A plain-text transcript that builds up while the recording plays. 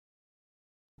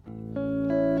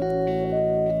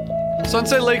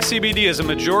Sunset Lake CBD is a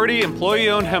majority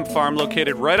employee-owned hemp farm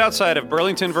located right outside of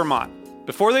Burlington, Vermont.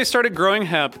 Before they started growing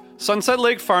hemp, Sunset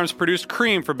Lake Farms produced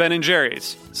cream for Ben &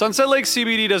 Jerry's. Sunset Lake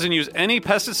CBD doesn't use any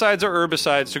pesticides or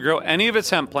herbicides to grow any of its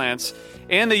hemp plants,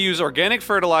 and they use organic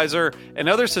fertilizer and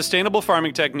other sustainable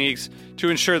farming techniques to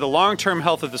ensure the long-term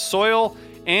health of the soil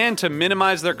and to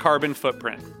minimize their carbon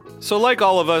footprint. So like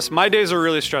all of us, my days are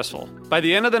really stressful. By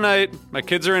the end of the night, my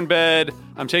kids are in bed,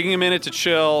 I'm taking a minute to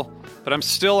chill, but I'm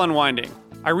still unwinding.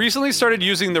 I recently started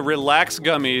using the Relax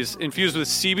gummies infused with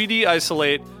CBD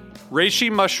isolate,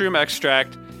 reishi mushroom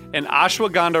extract, and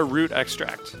ashwagandha root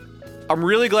extract. I'm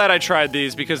really glad I tried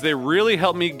these because they really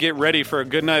helped me get ready for a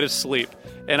good night of sleep,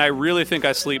 and I really think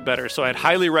I sleep better, so I'd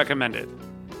highly recommend it.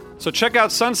 So check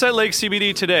out Sunset Lake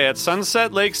CBD today at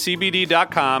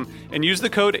sunsetlakecbd.com and use the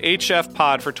code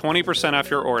HFPOD for 20% off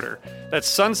your order. That's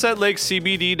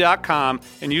sunsetlakecbd.com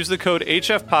and use the code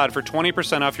HFPOD for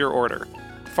 20% off your order.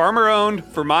 Farmer-owned,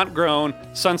 Vermont-grown,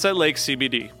 Sunset Lake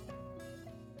CBD.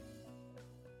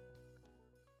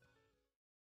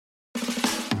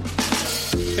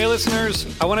 Hey listeners,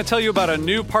 I want to tell you about a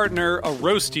new partner,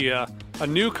 Arostia, a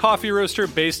new coffee roaster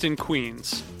based in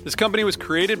Queens. This company was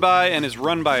created by and is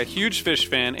run by a huge fish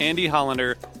fan, Andy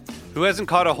Hollander, who hasn't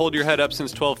caught a Hold Your Head Up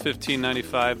since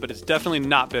 12/15/95, but is definitely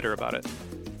not bitter about it.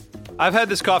 I've had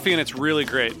this coffee and it's really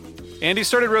great. Andy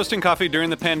started roasting coffee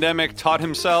during the pandemic, taught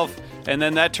himself, and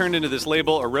then that turned into this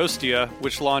label, Arostia,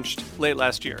 which launched late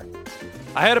last year.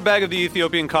 I had a bag of the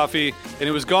Ethiopian coffee and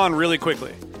it was gone really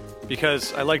quickly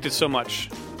because I liked it so much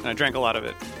and I drank a lot of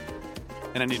it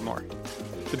and I need more.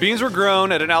 The beans were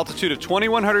grown at an altitude of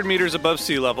 2,100 meters above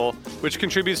sea level, which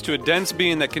contributes to a dense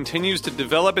bean that continues to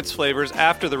develop its flavors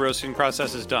after the roasting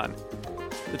process is done.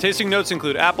 The tasting notes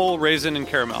include apple, raisin, and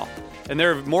caramel, and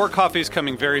there are more coffees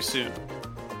coming very soon.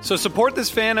 So support this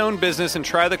fan-owned business and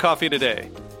try the coffee today.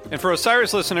 And for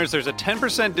Osiris listeners, there's a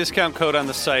 10% discount code on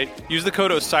the site. Use the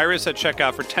code OSIRIS at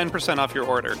checkout for 10% off your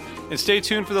order. And stay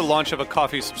tuned for the launch of a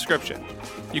coffee subscription.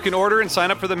 You can order and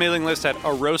sign up for the mailing list at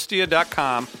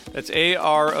arostia.com. That's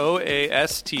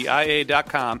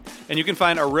AROASTIA.com. And you can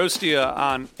find Arostia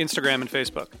on Instagram and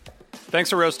Facebook.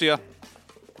 Thanks, Arostia.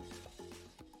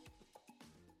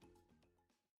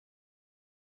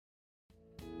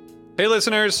 Hey,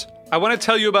 listeners. I want to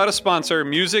tell you about a sponsor,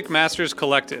 Music Masters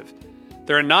Collective.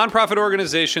 They're a nonprofit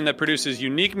organization that produces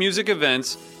unique music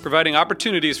events, providing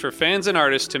opportunities for fans and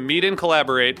artists to meet and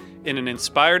collaborate in an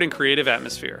inspired and creative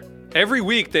atmosphere. Every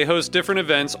week, they host different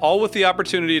events, all with the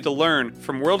opportunity to learn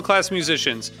from world-class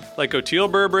musicians like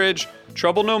Oteil Burbridge,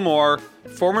 Trouble No More,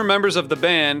 former members of the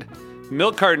band,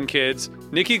 Milk Carton Kids,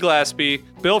 Nikki Glaspie,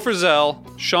 Bill Frisell,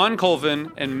 Sean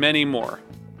Colvin, and many more.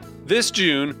 This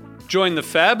June, join the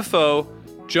Fab Four,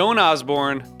 Joan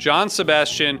Osborne, John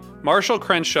Sebastian, Marshall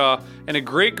Crenshaw, and a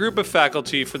great group of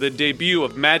faculty for the debut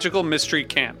of Magical Mystery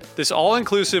Camp. This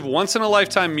all-inclusive,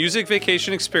 once-in-a-lifetime music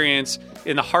vacation experience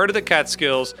in the heart of the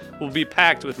Catskills will be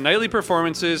packed with nightly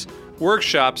performances,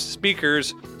 workshops,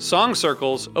 speakers, song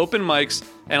circles, open mics,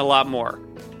 and a lot more.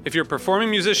 If you're a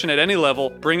performing musician at any level,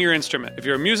 bring your instrument. If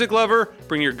you're a music lover,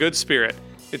 bring your good spirit.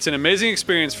 It's an amazing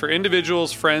experience for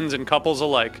individuals, friends, and couples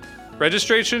alike.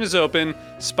 Registration is open,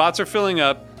 spots are filling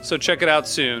up, so check it out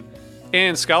soon.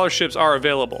 And scholarships are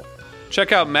available.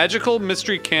 Check out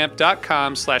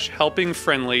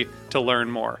magicalmysterycamp.com/helpingfriendly to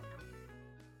learn more.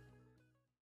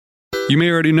 You may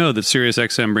already know that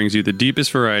SiriusXM brings you the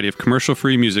deepest variety of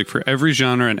commercial-free music for every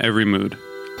genre and every mood.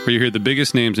 Where you hear the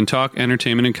biggest names in talk,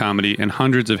 entertainment, and comedy, and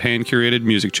hundreds of hand-curated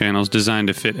music channels designed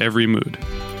to fit every mood.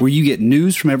 Where you get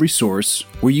news from every source,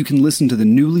 where you can listen to the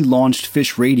newly launched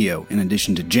Fish Radio, in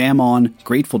addition to Jam On,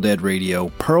 Grateful Dead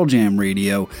Radio, Pearl Jam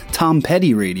Radio, Tom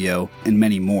Petty Radio, and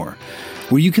many more.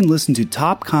 Where you can listen to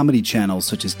top comedy channels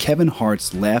such as Kevin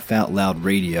Hart's Laugh Out Loud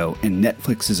Radio and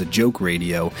Netflix's A Joke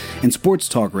Radio, and sports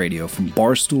talk radio from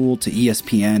Barstool to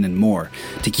ESPN and more,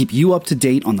 to keep you up to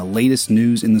date on the latest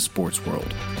news in the sports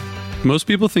world. Most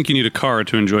people think you need a car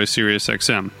to enjoy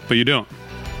SiriusXM, but you don't.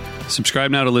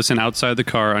 Subscribe now to listen outside the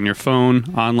car on your phone,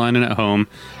 online, and at home,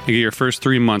 and get your first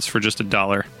 3 months for just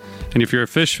 $1. And if you're a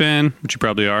Fish fan, which you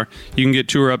probably are, you can get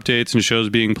tour updates and shows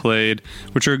being played,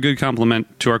 which are a good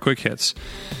complement to our quick hits.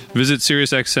 Visit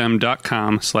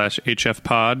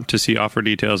SiriusXM.com/HFPod to see offer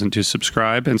details and to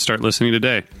subscribe and start listening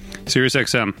today.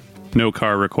 SiriusXM, no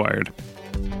car required.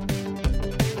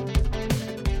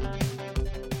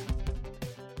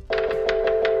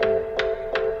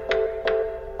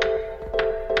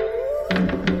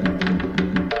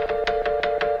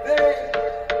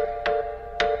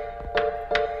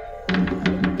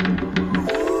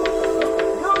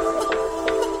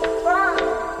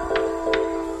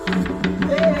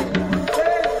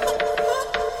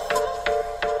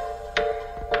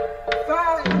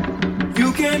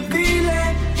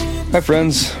 Hi,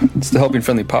 friends. It's the Helping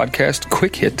Friendly Podcast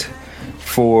Quick Hit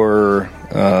for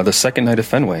the second night of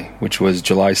Fenway, which was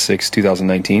July 6,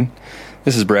 2019.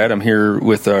 This is Brad. I'm here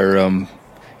with our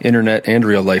internet and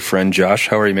real-life friend, Josh.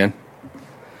 How are you, man?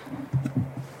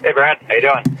 Hey, Brad. How you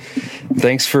doing?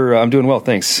 Thanks for... I'm doing well,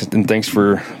 thanks. And thanks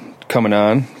for coming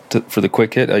on for the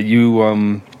Quick Hit. You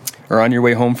are on your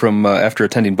way home from after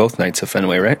attending both nights of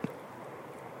Fenway, right?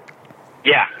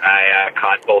 Yeah, I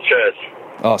caught both shows.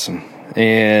 Awesome.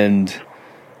 And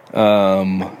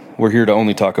we're here to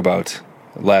only talk about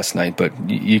last night, but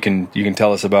you can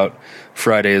tell us about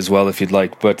Friday as well if you'd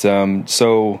like. But how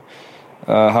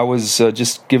was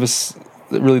just give us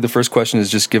really the first question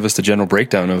is just give us the general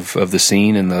breakdown of the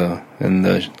scene and the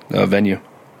venue.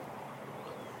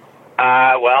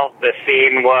 Well, the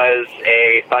scene was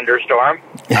a thunderstorm.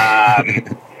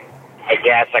 I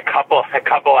guess a couple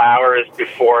hours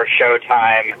before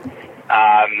showtime,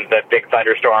 the big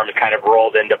thunderstorms kind of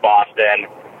rolled into Boston.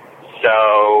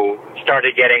 So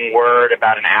started getting word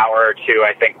about an hour or two,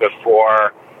 I think,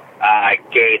 before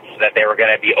gates that they were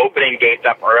going to be opening gates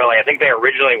up early. I think they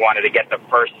originally wanted to get the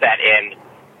first set in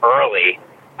early,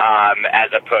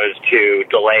 as opposed to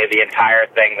delay the entire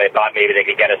thing. They thought maybe they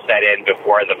could get a set in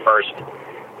before the first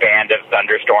band of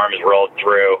thunderstorms rolled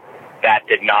through. That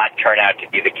did not turn out to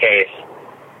be the case.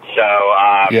 So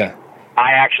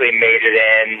I actually made it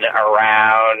in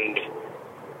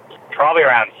probably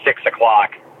around 6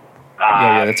 o'clock.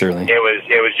 Yeah, that's early. It was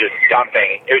just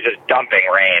dumping. It was just dumping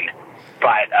rain.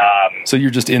 But so you're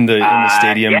just in the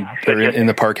stadium or in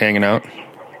the park hanging out?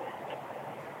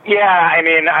 Yeah, I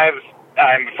mean,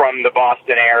 I'm from the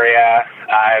Boston area.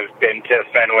 I've been to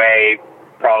Fenway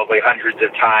probably hundreds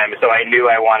of times, so I knew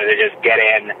I wanted to just get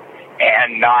in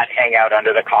and not hang out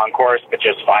under the concourse, but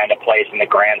just find a place in the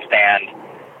grandstand.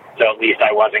 So at least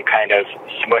I wasn't kind of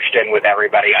smushed in with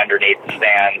everybody underneath the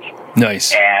stands.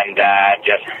 Nice. And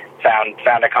just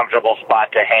found a comfortable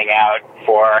spot to hang out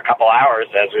for a couple hours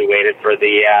as we waited for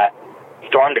the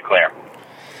storm to clear.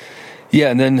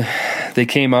 Yeah, and then they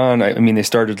came on. I mean, they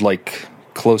started like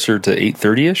closer to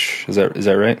 8:30ish. Is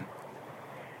that right?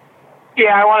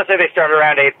 Yeah, I want to say they started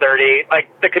around 8:30. Like,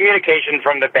 the communication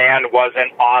from the band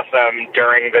wasn't awesome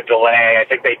during the delay. I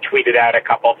think they tweeted out a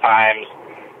couple times.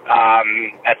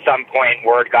 At some point,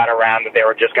 word got around that they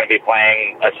were just going to be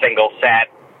playing a single set.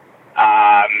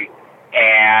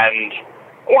 And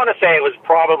I want to say it was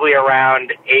probably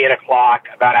around 8 o'clock,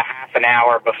 about a half an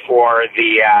hour before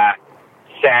the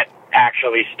set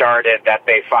actually started, that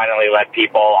they finally let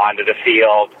people onto the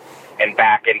field and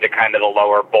back into kind of the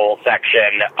lower bowl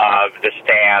section of the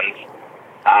stands.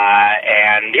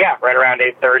 And yeah, right around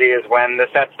 8:30 is when the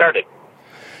set started.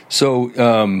 So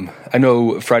I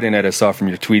know Friday night I saw from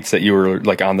your tweets that you were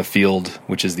like on the field,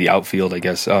 which is the outfield, I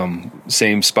guess.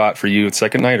 Same spot for you at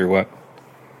second night or what?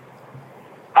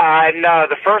 No,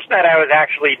 the first night I was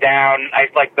actually down.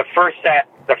 The first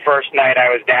night I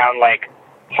was down like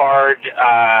hard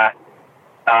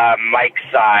Mike's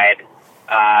side.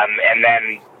 And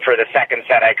then for the second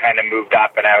set, I kind of moved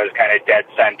up and I was kind of dead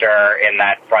center in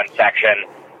that front section.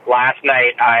 Last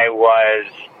night, I was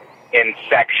in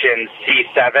section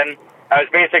C7. I was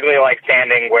basically like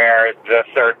standing where the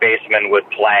third baseman would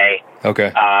play.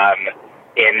 Okay.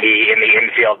 In the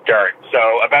infield dirt.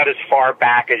 So about as far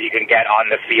back as you can get on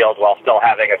the field while still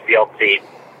having a field seat.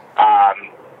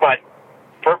 But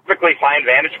perfectly fine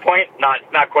vantage point.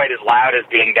 Not quite as loud as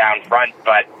being down front,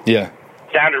 but yeah.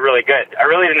 Sounded really good. I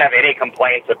really didn't have any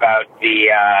complaints about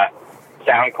the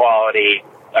sound quality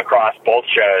across both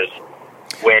shows,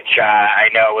 which I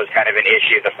know was kind of an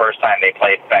issue the first time they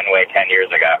played Fenway 10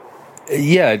 years ago.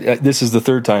 Yeah, this is the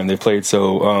third time they played,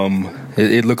 so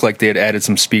it looked like they had added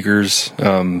some speakers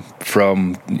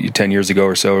from 10 years ago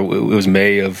or so. It was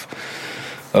May of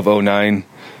 2009.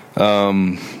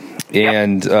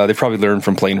 And they probably learned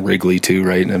from playing Wrigley too,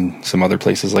 right? And some other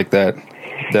places like that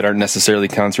aren't necessarily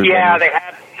concert venues. They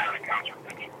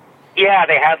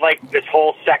had like this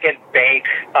whole second bank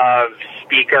of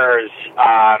speakers.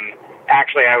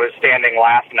 Actually, I was standing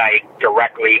last night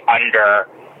directly under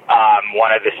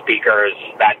one of the speakers,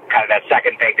 that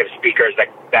second bank of speakers that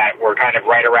were kind of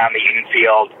right around the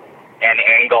infield and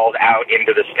angled out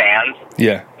into the stands.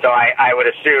 Yeah. So I would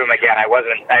assume, again, I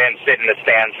didn't sit in the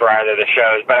stands for either of the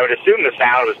shows, but I would assume the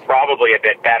sound was probably a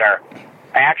bit better.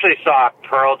 I actually saw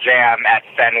Pearl Jam at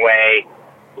Fenway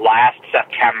last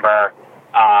September,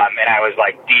 and I was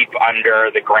like deep under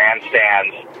the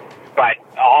grandstands. But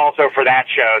also for that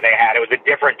show, it was a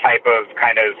different type of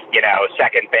kind of,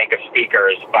 second bank of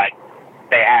speakers, but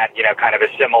they had, kind of a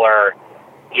similar,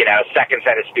 second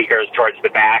set of speakers towards the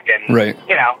back. And, right.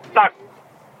 It's not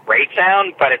great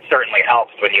sound, but it certainly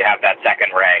helps when you have that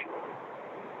second ray.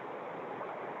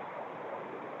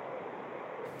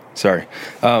 Sorry.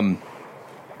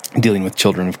 Dealing with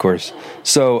children, of course.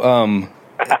 So,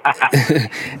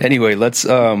 anyway, let's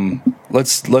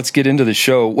get into the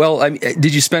show. Well,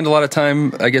 did you spend a lot of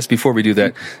time, I guess before we do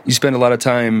that, you spend a lot of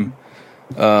time,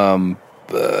 walking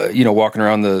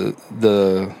around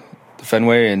the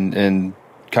Fenway and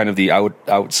kind of the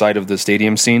outside of the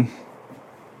stadium scene?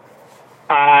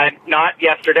 Not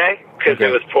yesterday, because Okay.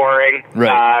 it was pouring.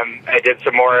 Right. I did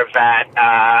some more of that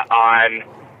on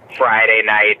Friday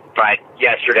night, but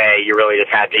yesterday you really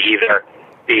just had to either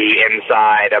be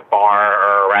inside a bar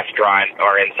or a restaurant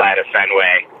or inside of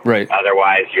Fenway. Right.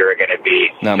 Otherwise, you're going to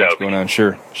be Not much soaked. going on.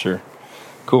 Sure.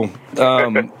 Cool.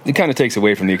 It kind of takes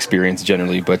away from the experience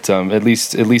generally, but at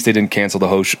least they didn't cancel the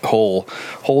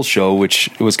whole show, which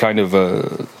was kind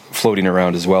of floating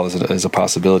around as well as a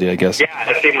possibility, I guess. Yeah,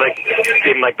 it seemed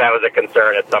like that was a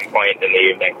concern at some point in the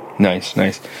evening. Nice.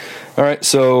 All right,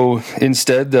 so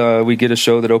instead we get a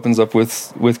show that opens up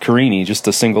with Carini, just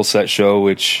a single set show,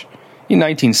 which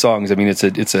 19 songs. I mean,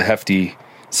 it's a hefty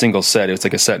single set. It's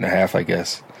like a set and a half, I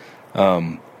guess.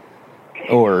 Or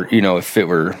if it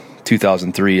were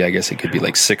 2003, I guess it could be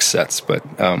like 6 sets, but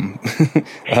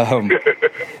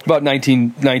about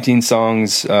 19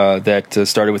 songs that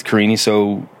started with Carini.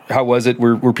 So how was it?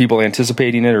 Were people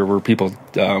anticipating it, or were people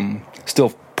still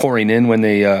pouring in when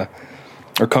they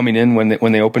or coming in when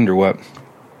they opened, or what?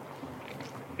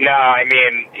 No, I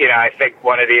mean, I think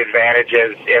one of the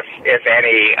advantages, if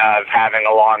any, of having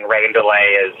a long rain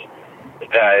delay is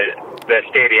the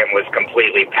stadium was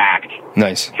completely packed.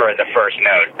 Nice. For the first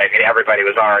note. I mean, everybody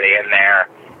was already in there.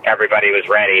 Everybody was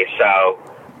ready. So,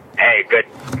 hey, good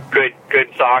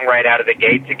song right out of the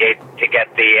gate to get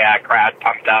the crowd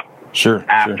pumped up. Sure.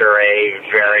 After a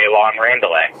very long rain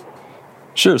delay.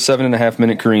 Sure, 7.5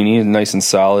 minute Carini, nice and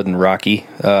solid and rocky,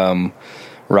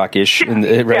 rockish. Right?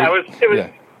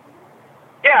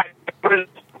 Yeah, it was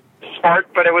smart,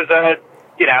 but it was a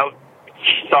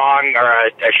song or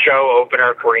a show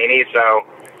opener, Carini. So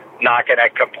not going to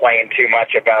complain too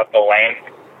much about the length.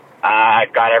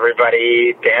 Got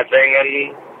everybody dancing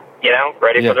and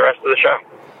ready for the rest of the show.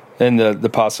 And the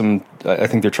possum, I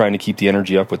think they're trying to keep the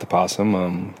energy up with the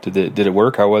possum. Did it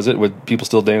work? How was it? Were people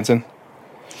still dancing?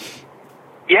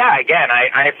 Yeah, again,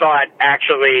 I thought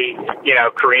actually,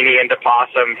 Carini into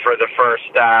Possum for the first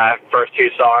 2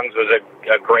 songs was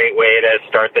a great way to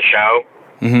start the show.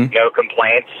 Mm-hmm. No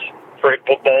complaints. For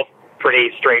both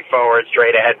pretty straightforward,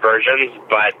 straight ahead versions,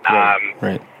 but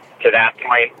right. To that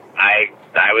point, I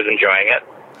was enjoying it.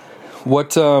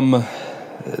 What?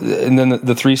 And then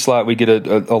the 3 slot, we get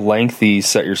a lengthy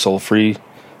 "Set Your Soul Free."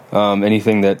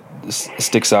 Anything that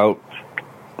sticks out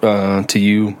to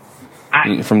you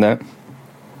from that?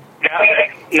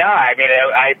 No, I mean,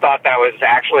 I thought that was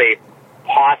actually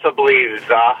possibly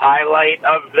the highlight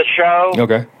of the show.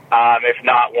 Okay. If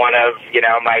not one of,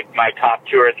 my top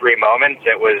 2 or 3 moments.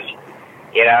 It was,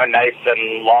 nice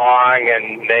and long,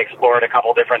 and they explored a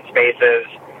couple different spaces.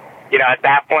 At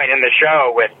that point in the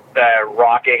show with the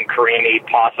rocking Carini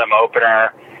Possum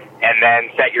opener and then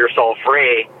Set Your Soul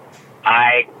Free,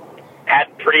 I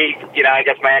had pretty, I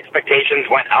guess my expectations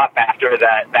went up after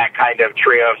that kind of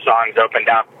trio of songs opened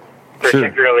up.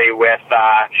 Particularly with,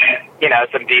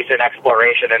 some decent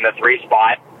exploration in the 3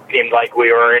 spot. Seemed like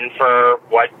we were in for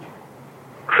what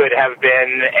could have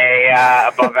been a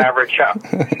above average show.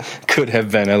 Could have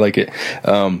been. I like it.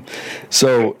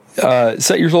 So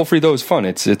Set Your Soul Free, though, is fun.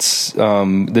 It's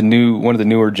one of the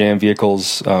newer jam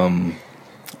vehicles,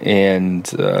 and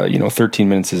 13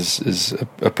 minutes is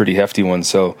a pretty hefty one.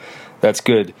 So that's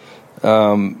good.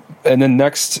 And then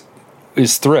next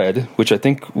is Thread, which I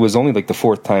think was only like the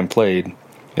 4th time played,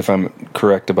 if I'm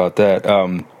correct about that.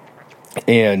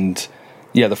 And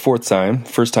yeah, the 4th time,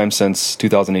 first time since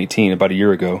 2018, about a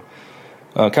year ago.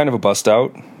 Kind of a bust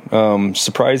out.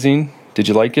 Surprising. Did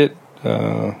you like it?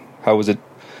 How was it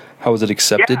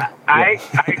accepted? Yeah,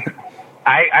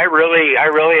 I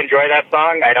really enjoy that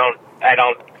song. I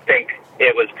don't think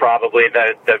it was probably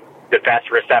the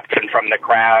best reception from the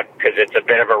crowd because it's a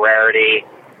bit of a rarity.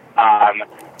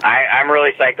 I'm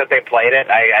really psyched that they played it.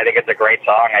 I think it's a great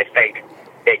song. I think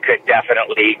it could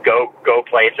definitely go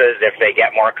places if they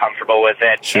get more comfortable with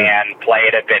it. Sure. And play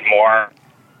it a bit more.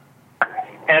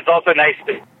 And it's also nice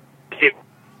to see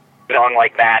a song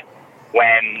like that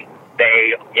when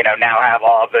they, now have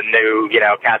all of the new,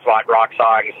 Cats Walk Rock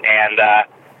songs and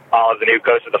all of the new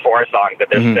Ghost of the Forest songs that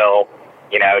they're still,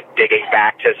 digging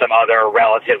back to some other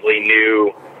relatively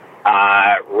new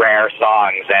rare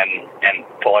songs and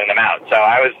pulling them out. So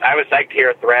I was psyched to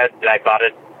hear Thread, and I thought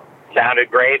it sounded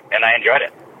great, and I enjoyed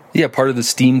it. Yeah, part of the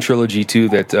Steam trilogy too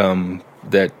that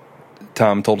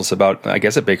Tom told us about, I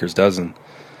guess at Baker's Dozen.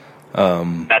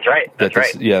 That's right. That's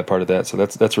right. Yeah, part of that. So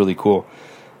that's really cool.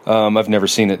 I've never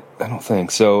seen it, I don't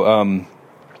think. So,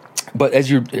 but as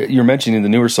you're mentioning the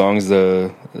newer songs,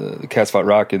 the Cats Fought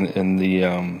Rock and the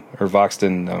or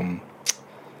Voxton,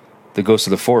 the Ghost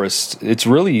of the Forest, it's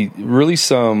really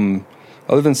some,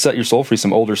 other than Set Your Soul Free,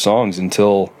 some older songs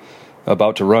until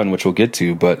About to Run, which we'll get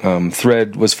to. But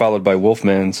Thread was followed by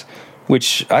Wolfman's,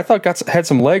 which I thought had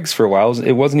some legs for a while.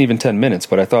 It wasn't even 10 minutes,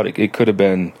 but I thought it could have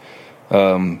been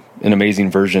an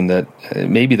amazing version that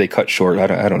maybe they cut short.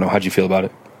 I don't know. How'd you feel about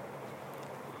it?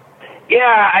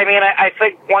 Yeah, I mean, I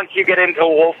think once you get into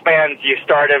Wolfman's, you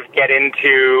sort of get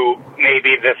into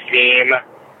maybe the theme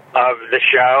of the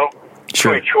show,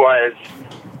 sure. Which was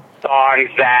songs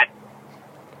that,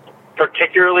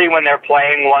 particularly when they're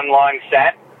playing one long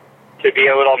set, to be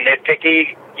a little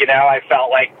nitpicky, I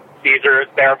felt like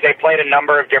they played a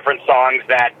number of different songs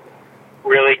that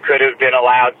really could have been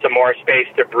allowed some more space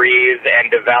to breathe and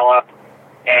develop,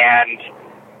 and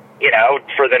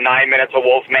for the 9 minutes of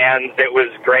Wolfman's, it was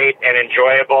great and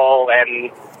enjoyable,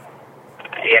 and,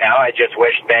 I just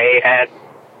wish they had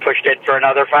pushed it for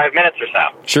another 5 minutes or so.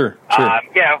 Sure.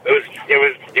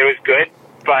 It was good,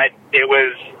 but it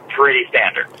was pretty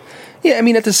standard. Yeah, I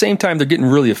mean, at the same time, they're getting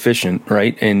really efficient,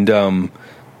 right? And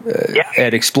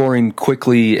at exploring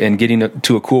quickly and getting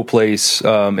to a cool place,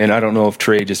 and I don't know if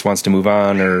Trey just wants to move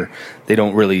on or they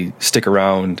don't really stick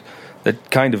around.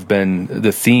 That kind of been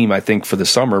the theme, I think, for the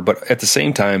summer. But at the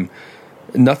same time,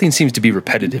 nothing seems to be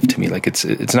repetitive to me. Like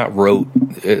it's not rote.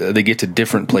 They get to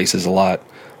different places a lot.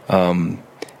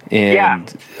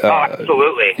 Absolutely.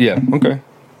 Yeah. Okay.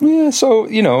 Yeah. So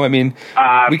I mean,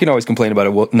 we can always complain about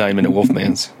a 9-minute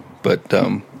Wolfman's, but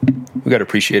we got to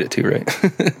appreciate it too, right?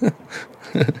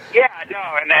 Yeah.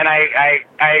 No. And I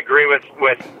agree with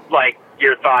like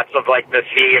your thoughts of like the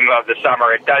theme of the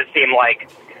summer. It does seem like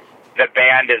the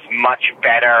band is much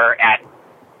better at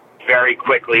very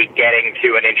quickly getting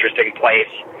to an interesting place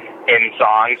in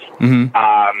songs. Mm-hmm.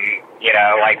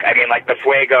 Like the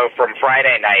Fuego from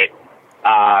Friday night,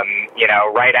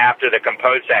 right after the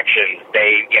compose section,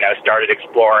 they, started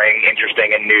exploring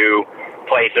interesting and new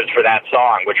places for that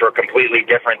song, which were completely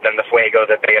different than the Fuego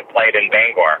that they had played in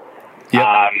Bangor. Yep.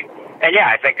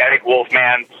 I think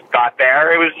Wolfman's got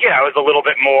there. It was, it was a little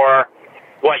bit more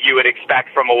what you would expect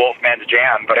from a Wolfman's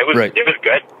jam, but it was right. It was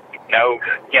good.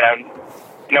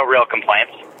 No real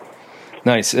complaints.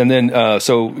 Nice. And then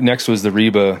so next was the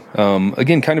Reba.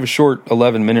 Again, kind of a short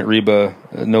 11-minute Reba,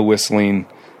 no whistling,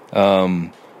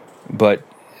 but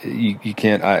you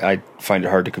can't. I find it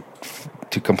hard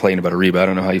to complain about a Reba. I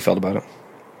don't know how you felt about it.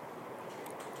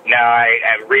 No,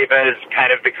 Reba's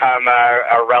kind of become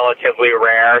a relatively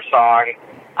rare song.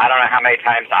 I don't know how many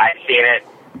times I've seen it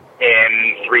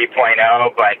in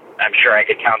 3.0, but I'm sure I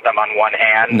could count them on one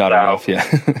hand. Not enough, yeah.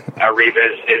 Reba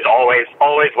is always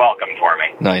welcome for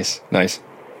me. Nice.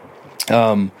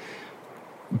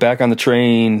 Back on the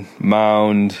Train,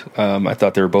 Mound, I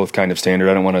thought they were both kind of standard.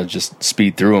 I don't want to just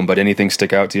speed through them, but anything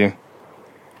stick out to you?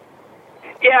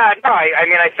 Yeah, no,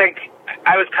 I think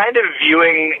I was kind of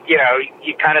viewing,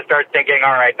 you kind of start thinking,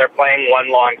 all right, they're playing one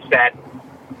long set.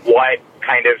 What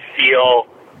kind of feel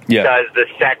does the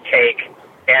set take?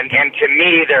 And to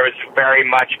me, there was very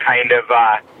much kind of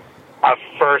a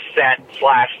first set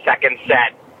 / second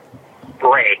set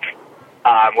break,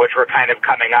 which we're kind of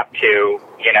coming up to,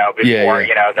 before,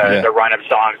 the run of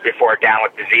songs before Down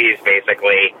with Disease,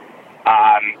 basically.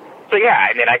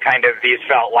 These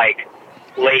felt like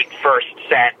late first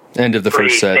set, end of the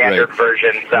first set, standard right.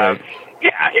 versions of,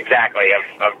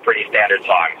 of pretty standard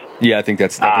songs. Yeah, I think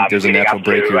there's a natural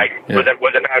break here.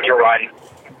 Was About to Run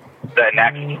the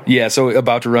next? Yeah, so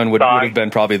About to Run would have been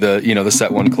probably the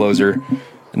set one closer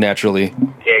naturally.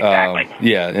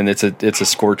 Exactly. And it's a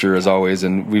scorcher as always,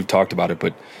 and we've talked about it,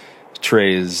 but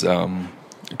Trey's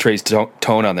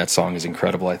tone on that song is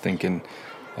incredible, I think, and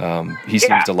he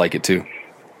seems to like it too.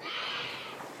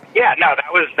 Yeah, no,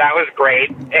 that was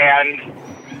great, and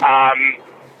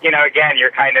again,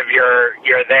 you're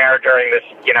there during this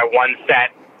one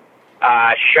set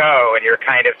show, and you're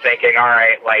kind of thinking, all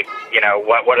right, like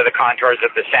what are the contours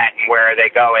of the set and where are they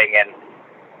going, and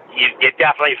it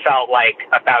definitely felt like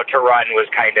About to Run was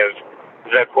kind of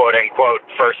the quote unquote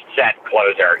first set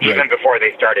closer, right. Even before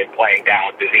they started playing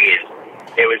Down with Disease.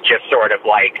 It was just sort of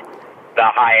like the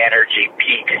high energy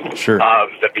peak of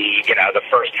the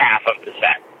first half of the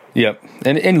set. Yep,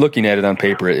 and looking at it on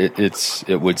paper,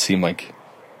 it would seem like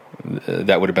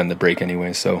that would have been the break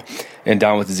anyway. So, and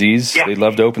Down with Disease, they'd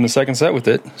love to open the second set with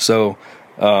it. So,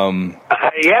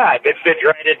 it's the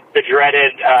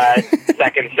dreaded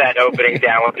second set opening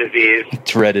Down with Disease.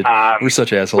 Dreaded. We're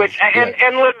such assholes.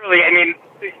 And literally,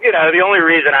 the only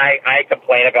reason I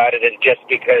complain about it is just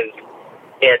because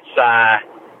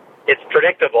it's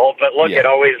predictable, but look, it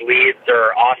always leads,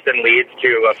 or often leads,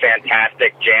 to a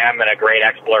fantastic jam and a great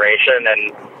exploration.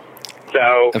 And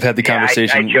so I've had the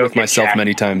conversation with myself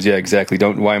many times. Yeah, exactly.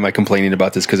 Why am I complaining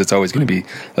about this? Because it's always going to be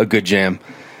a good jam.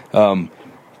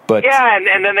 But yeah,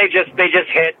 and then they just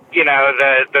hit,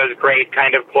 those great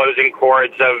kind of closing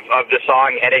chords of the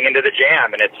song heading into the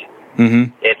jam, and it's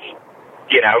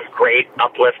great,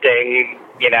 uplifting,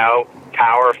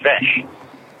 power Fish.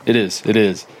 It is.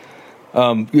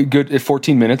 Good at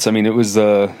 14 minutes. I mean, it was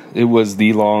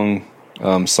the long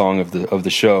song of the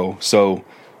show. So,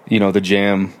 the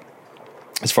jam,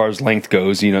 as far as length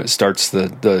goes, it starts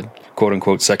the quote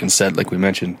unquote second set, like we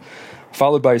mentioned,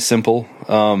 followed by Simple,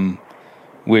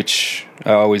 which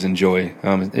I always enjoy.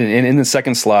 And in the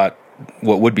second slot,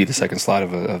 what would be the second slot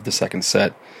of the second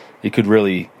set, it could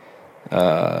really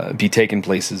be taken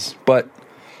places. But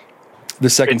the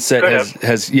second set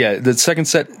has the second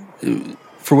set,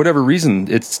 for whatever reason,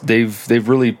 they've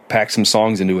really packed some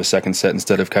songs into a second set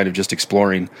instead of kind of just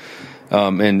exploring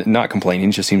and not complaining.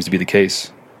 It just seems to be the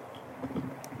case.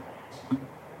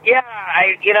 Yeah,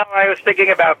 I was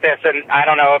thinking about this, and I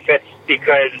don't know if it's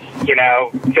because,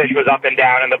 Fish was up and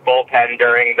down in the bullpen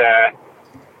during the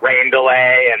rain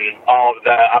delay and all of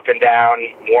the up and down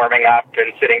warming up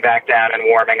and sitting back down and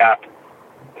warming up.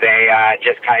 They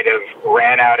just kind of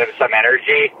ran out of some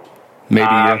energy. Maybe,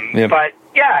 yeah. But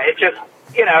yeah, it just,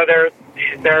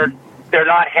 they're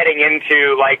not heading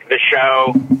into like the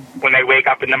show when they wake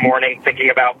up in the morning thinking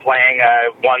about playing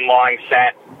one long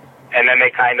set, and then they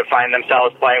kind of find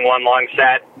themselves playing one long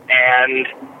set and,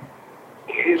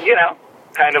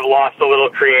 kind of lost a little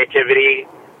creativity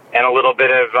and a little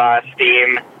bit of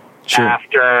steam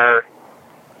after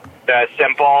the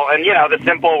Simple. And, the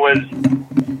Simple was,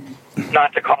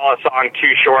 not to call a song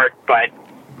too short, but,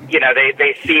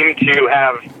 they seem to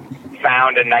have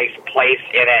found a nice place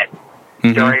in it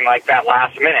during like that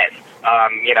last minute.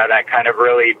 That kind of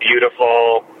really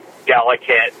beautiful,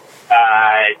 delicate,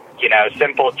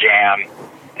 Simple jam,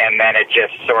 and then it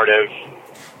just sort of,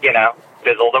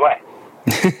 fizzled away.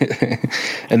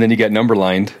 And then you got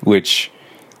Numberlined, which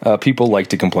people like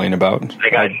to complain about.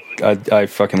 I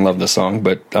fucking love the song,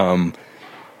 but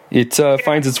it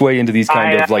finds its way into these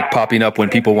kind of like popping up when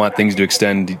people want things to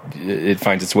extend. It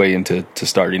finds its way into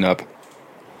starting up.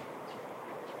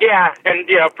 Yeah, and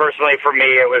personally for me,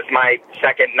 it was my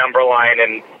second Numberline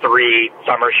in 3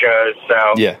 summer shows.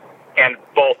 So yeah, and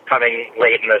both coming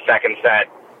late in the second set.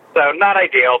 So not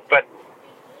ideal, but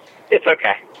it's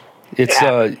okay. It's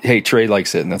hey, Trey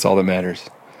likes it, and that's all that matters.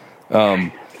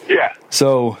 Yeah.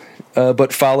 So,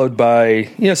 but followed by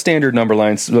standard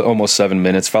Numberlines, almost 7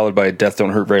 minutes, followed by Death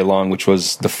Don't Hurt Very Long, which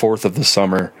was the 4th of the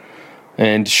summer,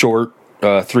 and short,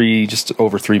 just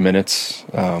over 3 minutes,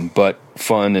 but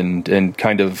fun and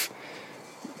kind of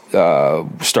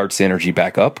starts the energy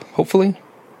back up, hopefully.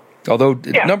 Although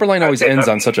Numberline always ends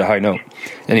on such a high note.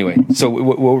 Anyway, so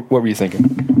what were you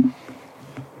thinking?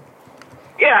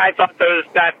 Yeah, I thought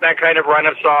that kind of run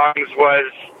of songs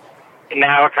was,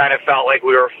 now it kind of felt like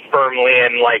we were firmly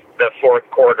in like the fourth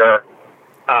quarter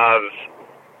of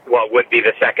what would be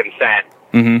the second set.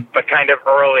 Mm-hmm. But kind of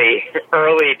early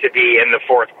to be in the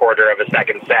fourth quarter of a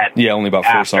second set. Yeah, only about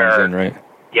 4 songs in, right?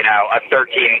 A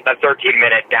 13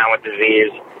 minute Down with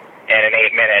Disease and an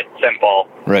 8-minute Simple.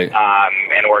 Right.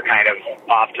 And we're kind of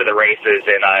off to the races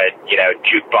in a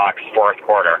jukebox fourth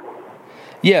quarter.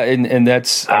 Yeah, and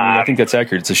that's, I think that's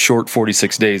accurate. It's a short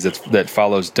 46 days that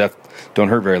follows Death Don't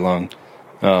Hurt Very Long.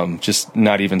 Just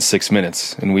not even 6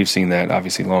 minutes. And we've seen that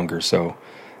obviously longer. So,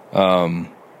 but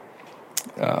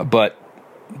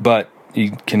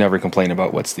you can never complain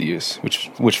about What's the Use,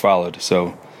 which followed.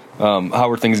 So, how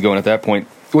were things going at that point?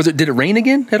 Did it rain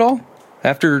again at all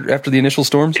after the initial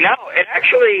storms? No, it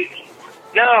actually,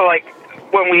 like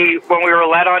when we were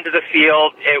led onto the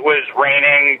field, it was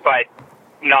raining, but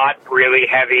not really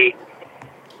heavy.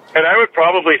 And I would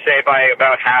probably say by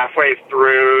about halfway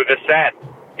through the set,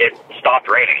 it stopped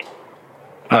raining.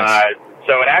 Nice.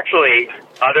 So it actually,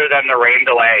 other than the rain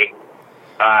delay,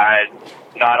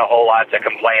 not a whole lot to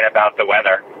complain about the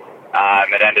weather.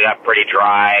 It ended up pretty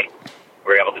dry.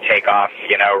 We were able to take off,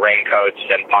 raincoats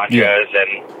and ponchos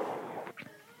and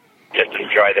just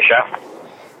enjoy the show.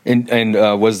 And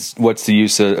was What's the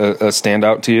Use a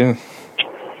standout to you?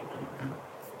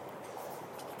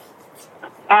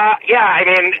 Yeah, I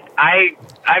mean,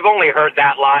 I've only heard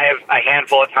that live a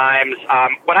handful of times.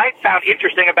 What I found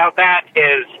interesting about that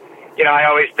is, I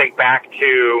always think back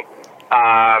to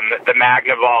the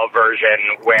Magnavolt version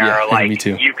where,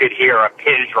 you could hear a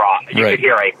pin drop. You could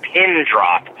hear a pin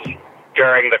drop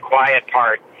during the quiet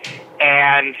part.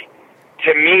 And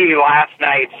to me, last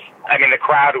night's, the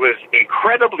crowd was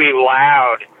incredibly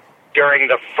loud during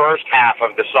the first half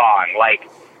of the song, like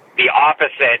the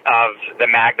opposite of the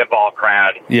Magna Ball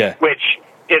crowd, which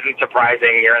isn't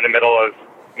surprising. You're in the middle of,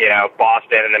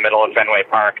 Boston, in the middle of Fenway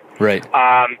Park. Right.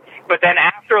 But then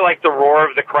after, like, the roar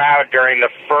of the crowd during the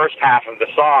first half of the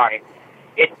song,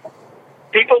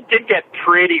 people did get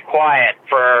pretty quiet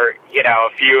for, a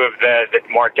few of the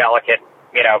more delicate,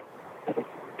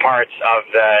 parts of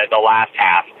the last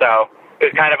half. So it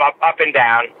was kind of up and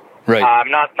down. Right.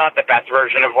 Not the best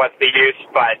version of What's the Use,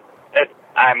 but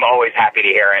I'm always happy to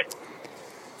hear it.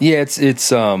 Yeah, it's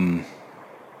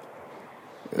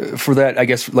for that, I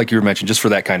guess, like you were mentioning, just for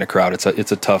that kind of crowd,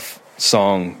 it's a tough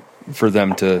song for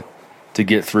them to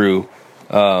get through.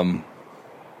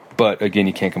 But again,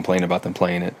 you can't complain about them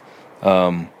playing it.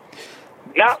 No.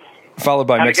 Followed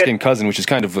by Mexican Cousin, which is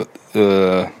kind of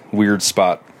a weird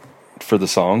spot for the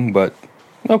song, but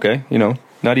okay,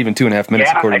 not even 2.5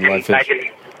 minutes according to Live Fish.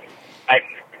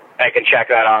 I can check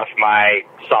that off my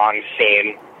song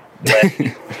scene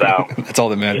list, so that's all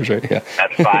that matters, right? Yeah,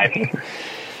 that's fine.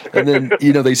 And then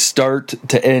they start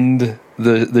to end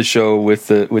the show with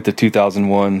the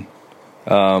 2001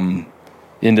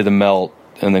 Into the Melt,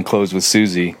 and then close with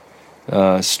Susie.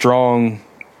 Strong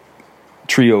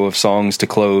trio of songs to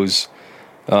close.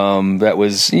 That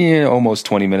was almost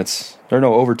 20 minutes,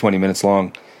 over 20 minutes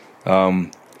long.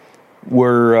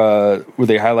 Were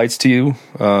they highlights to you?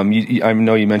 I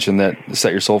know you mentioned that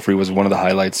Set Your Soul Free was one of the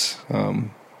highlights.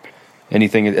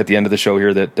 Anything at the end of the show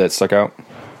here that stuck out?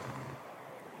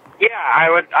 Yeah,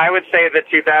 I would say that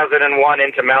 2001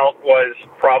 Into Melt was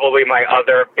probably my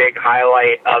other big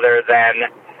highlight, other than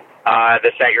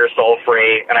the Set Your Soul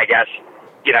Free, and I guess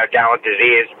Down with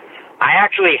Disease. I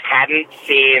actually hadn't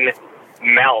seen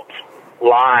Melt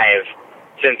live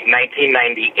since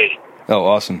 1998. Oh,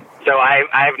 awesome! So I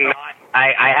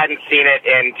hadn't seen it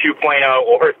in 2.0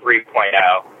 or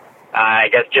 3.0. I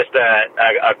guess just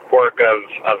a quirk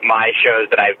of my shows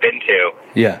that I've been to.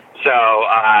 Yeah. So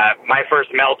my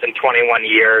first Melt in 21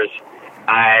 years,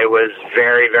 I was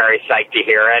very, very psyched to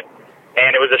hear it.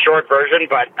 And it was a short version,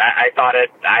 but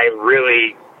I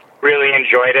really, really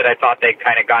enjoyed it. I thought they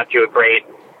kind of got to a great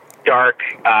dark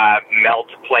Melt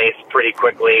place pretty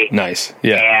quickly. Nice,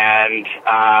 yeah. And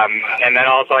then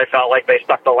also I felt like they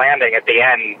stuck the landing at the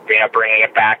end, bringing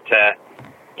it back to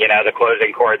the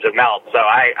closing chords of Melt. So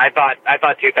I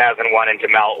thought 2001 Into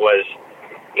Melt was,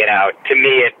 to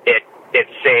me it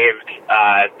saved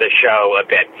the show a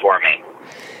bit for me.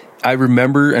 I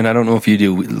remember, and I don't know if you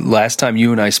do, last time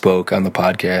you and I spoke on the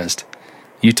podcast,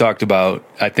 you talked about,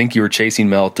 I think you were chasing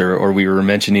Melt, or we were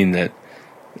mentioning that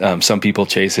some people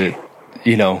chase it,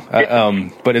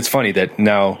 but it's funny that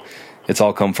now it's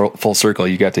all come full circle.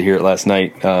 You got to hear it last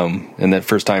night, and that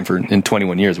first time in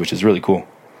 21 years, which is really cool.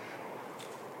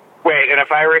 Wait, and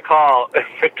if I recall,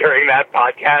 during that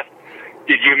podcast,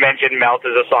 did you mention Melt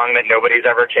as a song that nobody's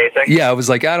ever chasing? Yeah, I was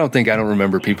like, I don't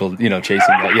remember people, chasing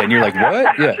that. Yeah, and you're like,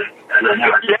 what? Yeah.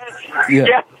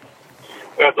 Yes.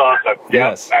 That's awesome.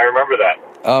 Yes. I remember that.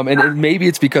 And maybe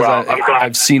it's because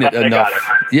I've seen it enough.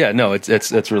 Yeah, no,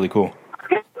 it's really cool.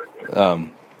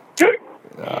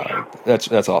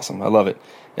 That's awesome. I love it.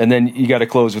 And then you got to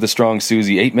close with a strong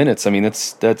Susie. 8 minutes. I mean,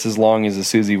 that's as long as a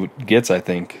Susie gets, I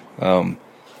think.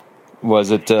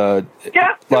 Was it a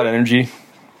lot of energy?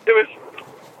 It was.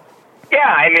 Yeah,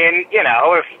 I mean,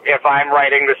 if I'm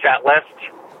writing the set list,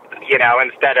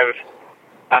 instead of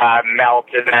Melt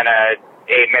and then a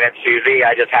 8-minute Susie,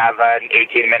 I just have an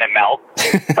 18-minute Melt.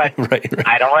 But right.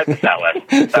 I don't write the set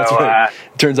list. So, right.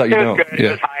 Turns out you don't. Good.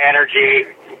 It was high energy.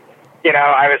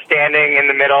 I was standing in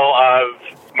the middle of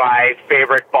my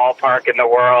favorite ballpark in the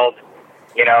world,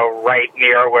 right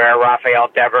near where Rafael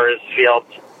Devers fields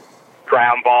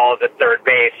ground balls at third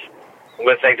base,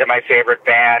 listening to my favorite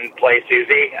band play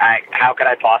Susie. How could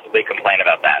I possibly complain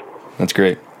about that? That's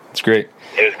great. It's great.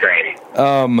 It was great.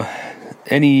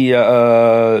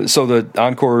 So the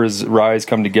encore is Rise,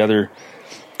 Come Together,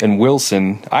 and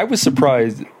Wilson. I was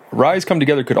surprised. Rise, Come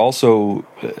Together could also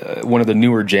one of the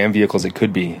newer jam vehicles it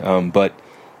could be, but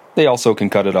they also can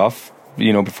cut it off,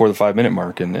 before the 5-minute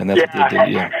mark, and that's what they did.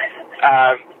 Yeah.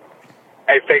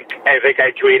 I think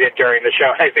I tweeted during the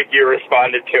show. I think you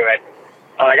responded to it.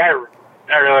 Like, I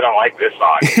really don't like this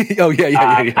song. Oh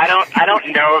yeah. I don't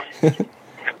know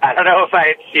if I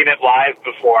had seen it live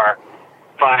before,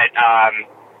 but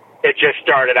it just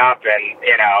started up, and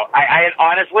I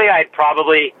honestly, I'd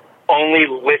probably only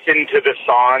listened to the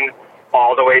song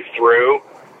all the way through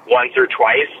once or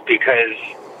twice, because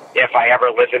if I ever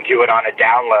listened to it on a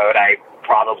download, I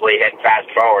probably hit fast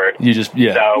forward. You just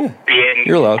So being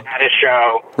You're allowed. at a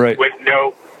show Right. with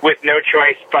no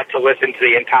choice but to listen to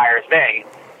the entire thing,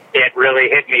 it really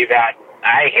hit me that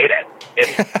I hate it.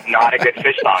 It's not a good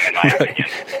Fish song in my opinion.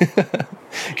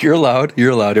 You're allowed.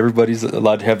 You're allowed. Everybody's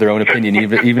allowed to have their own opinion,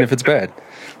 even if it's bad.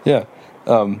 Yeah.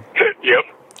 Yep.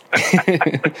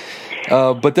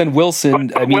 But then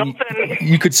Wilson. I mean,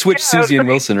 you could switch Susie and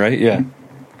Wilson, right? Yeah.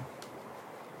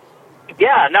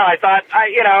 Yeah. No, I thought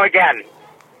again,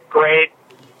 great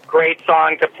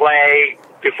song to play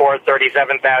before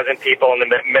 37,000 people in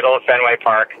the middle of Fenway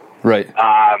Park. Right.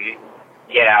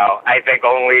 I think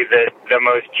only the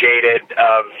most jaded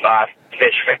of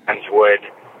Fish fans would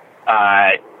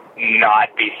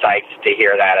not be psyched to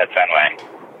hear that at Fenway.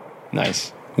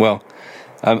 Nice. Well,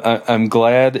 I'm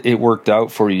glad it worked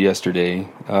out for you yesterday.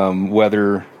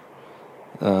 Weather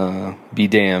be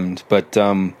damned, but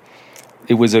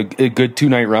it was a good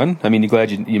 2-night run. I mean, you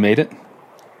glad you made it?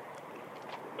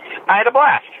 I had a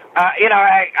blast.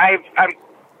 I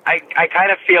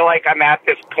kind of feel like I'm at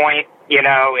this point, in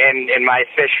my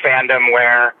Fish fandom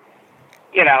where,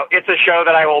 it's a show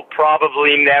that I will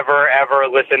probably never, ever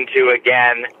listen to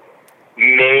again,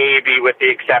 maybe with the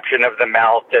exception of The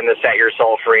Melt and the Set Your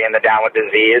Soul Free and the Down with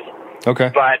Disease.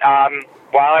 Okay. But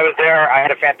while I was there, I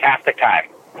had a fantastic time.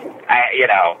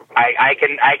 I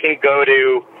can go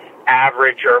to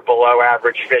average or below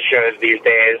average Fish shows these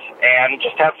days and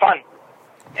just have fun.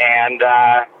 And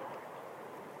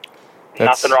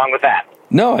nothing wrong with that.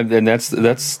 No, and that's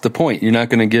the point. You're not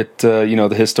going to get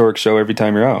the historic show every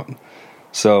time you're out.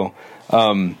 So,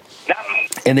 and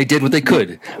they did what they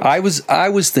could. I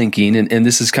was thinking, and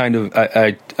this is kind of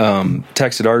I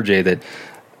texted RJ that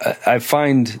I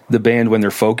find the band when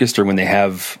they're focused or when they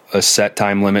have a set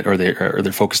time limit or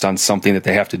they're focused on something that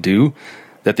they have to do,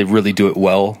 that they really do it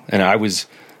well. And I was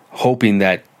hoping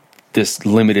that this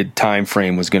limited time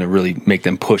frame was going to really make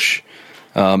them push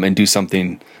and do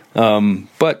something.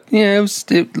 But yeah,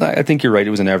 I think you're right.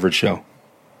 It was an average show.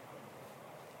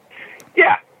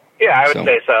 Yeah, I would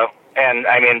say so. And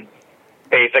I mean,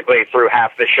 basically through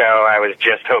half the show, I was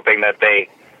just hoping that they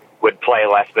would play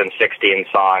less than 16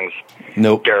 songs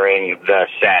during the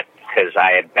set, because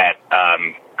I had bet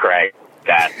Greg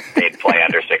that they'd play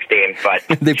under 16, but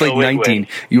they played 19.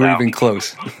 You were even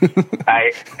close.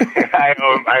 I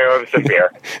owe him some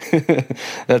beer.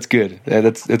 That's good.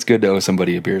 That's good to owe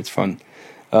somebody a beer. It's fun.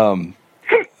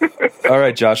 All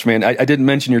right, Josh, man. I didn't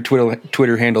mention your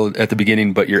Twitter handle at the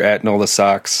beginning, but you're at Nola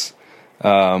Sox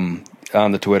on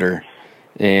the Twitter,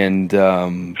 and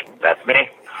that's me.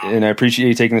 And I appreciate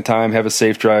you taking the time. Have a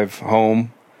safe drive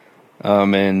home,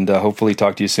 and hopefully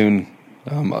talk to you soon,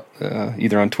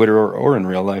 either on Twitter or in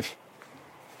real life.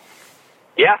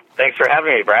 Yeah, thanks for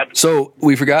having me, Brad. So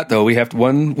we forgot, though. We have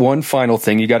one final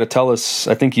thing. You got to tell us.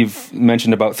 I think you've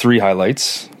mentioned about 3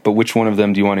 highlights, but which one of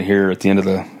them do you want to hear at the end of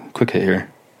the quick hit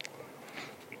here?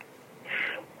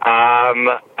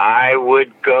 I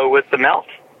would go with The Melt.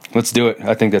 Let's do it.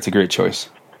 I think that's a great choice.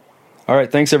 All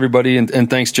right, thanks everybody, and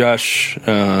thanks Josh.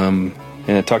 And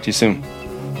I'll talk to you soon.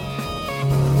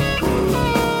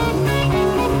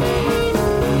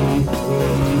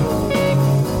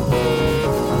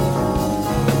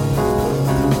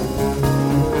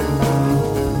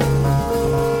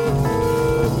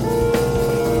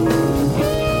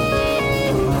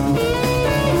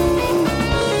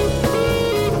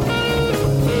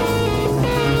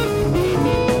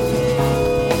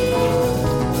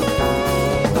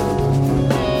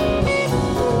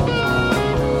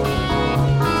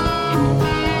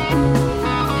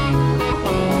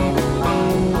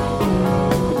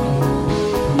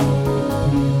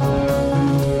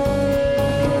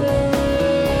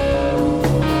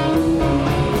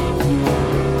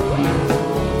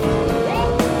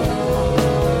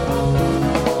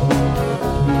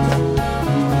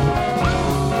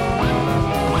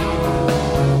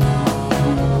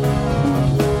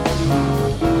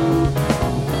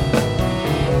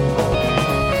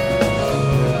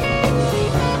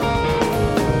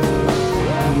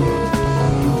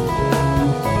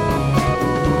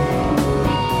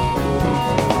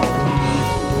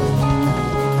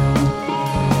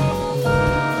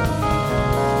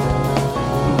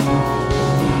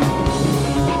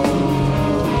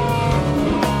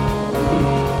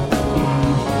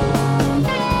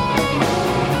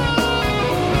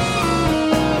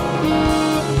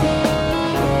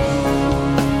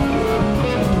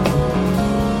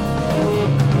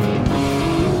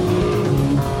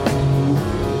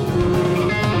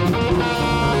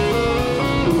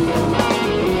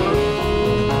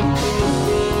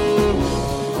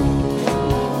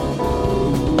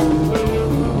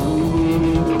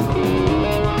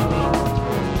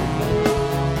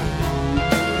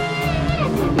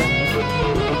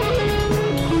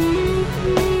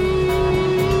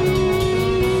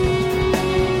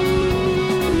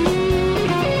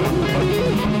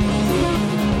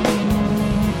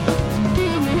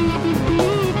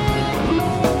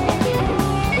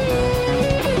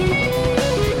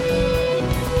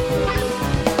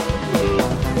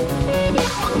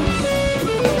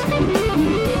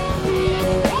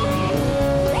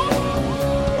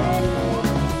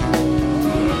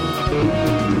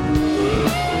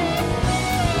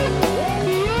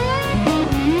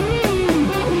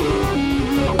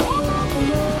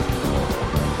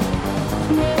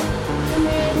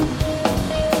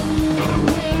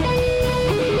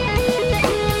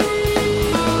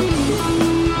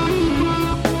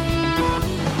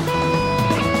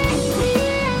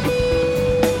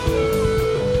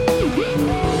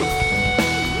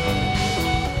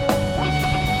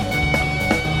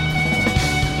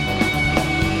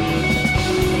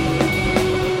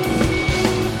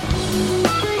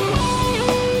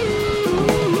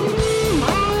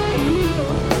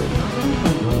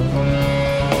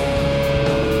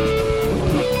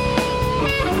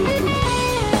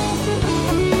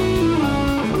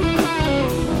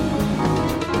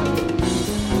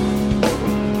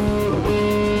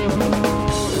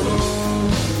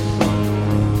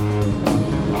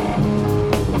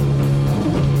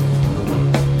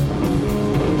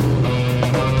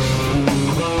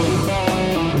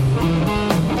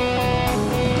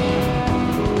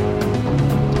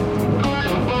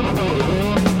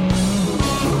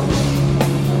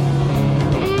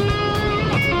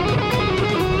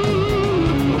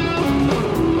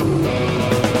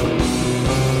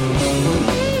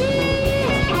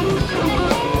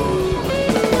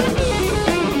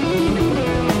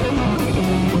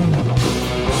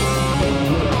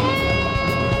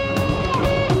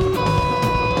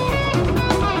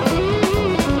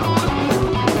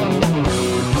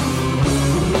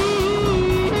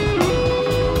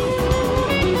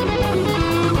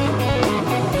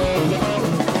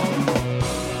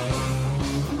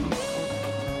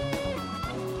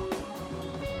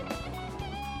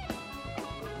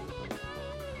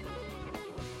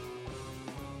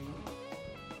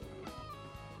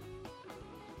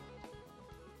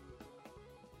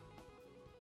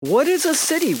 What is a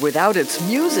city without its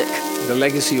music? The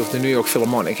legacy of the New York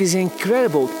Philharmonic is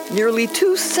incredible. Nearly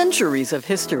 2 centuries of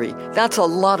history. That's a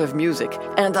lot of music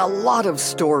and a lot of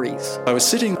stories. I was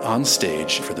sitting on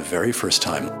stage for the very first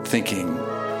time thinking,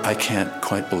 I can't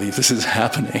quite believe this is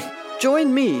happening.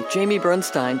 Join me, Jamie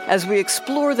Bernstein, as we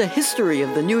explore the history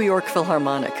of the New York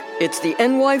Philharmonic. It's the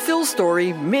NY Phil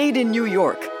Story Made in New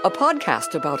York, a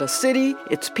podcast about a city,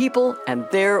 its people, and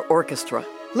their orchestra.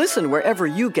 Listen wherever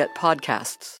you get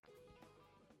podcasts.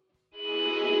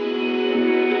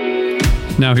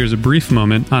 Now here's a brief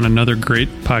moment on another great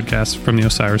podcast from the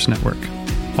Osiris Network.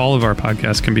 All of our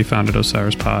podcasts can be found at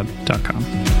osirispod.com.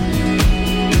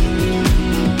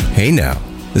 Hey now,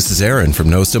 this is Aaron from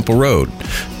No Simple Road.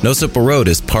 No Simple Road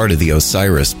is part of the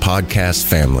Osiris podcast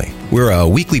family. We're a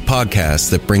weekly podcast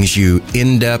that brings you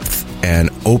in-depth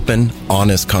and open,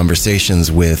 honest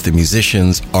conversations with the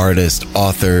musicians, artists,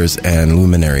 authors, and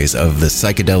luminaries of the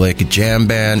psychedelic, jam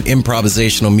band,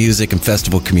 improvisational music, and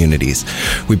festival communities.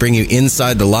 We bring you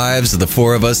inside the lives of the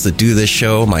 4 of us that do this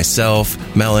show, myself,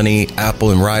 Melanie, Apple,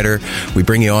 and Ryder. We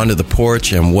bring you onto the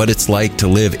porch and what it's like to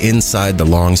live inside the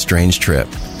long, strange trip.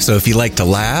 So if you like to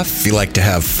laugh, if you like to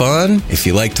have fun, if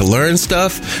you like to learn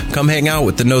stuff, come hang out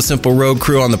with the No Simple Road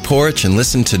crew on the porch and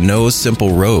listen to No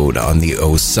Simple Road on the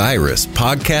Osiris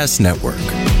Podcast Network.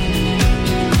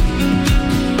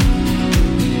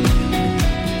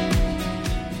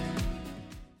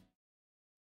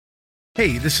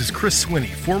 Hey, this is Chris Swinney,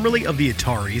 formerly of the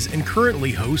Ataris and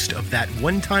currently host of That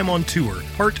One Time on Tour,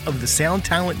 part of the Sound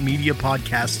Talent Media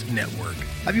Podcast Network.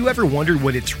 Have you ever wondered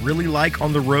what it's really like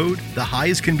on the road? The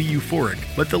highs can be euphoric,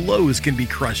 but the lows can be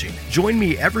crushing. Join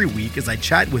me every week as I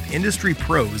chat with industry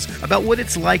pros about what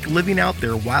it's like living out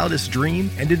their wildest dream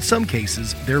and, in some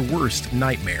cases, their worst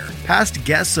nightmare. Past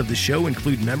guests of the show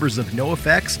include members of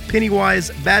NoFX, Pennywise,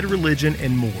 Bad Religion,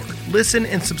 and more. Listen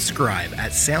and subscribe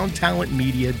at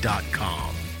soundtalentmedia.com.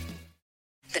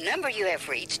 The number you have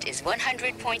reached is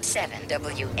 100.7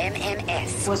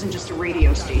 WMMS. It wasn't just a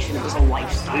radio station, it was a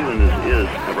lifestyle. Cleveland is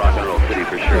a rock and roll city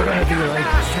for sure. We're gonna be like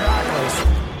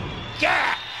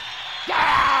Get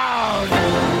down!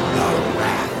 The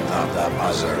Wrath of the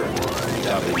Buzzard.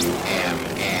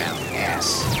 WMMS.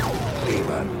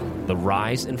 Cleveland. The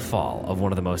rise and fall of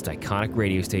one of the most iconic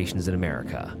radio stations in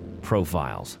America.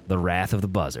 Profiles, The Wrath of the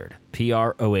Buzzard.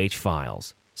 PROH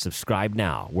Files. Subscribe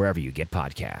now wherever you get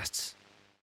podcasts.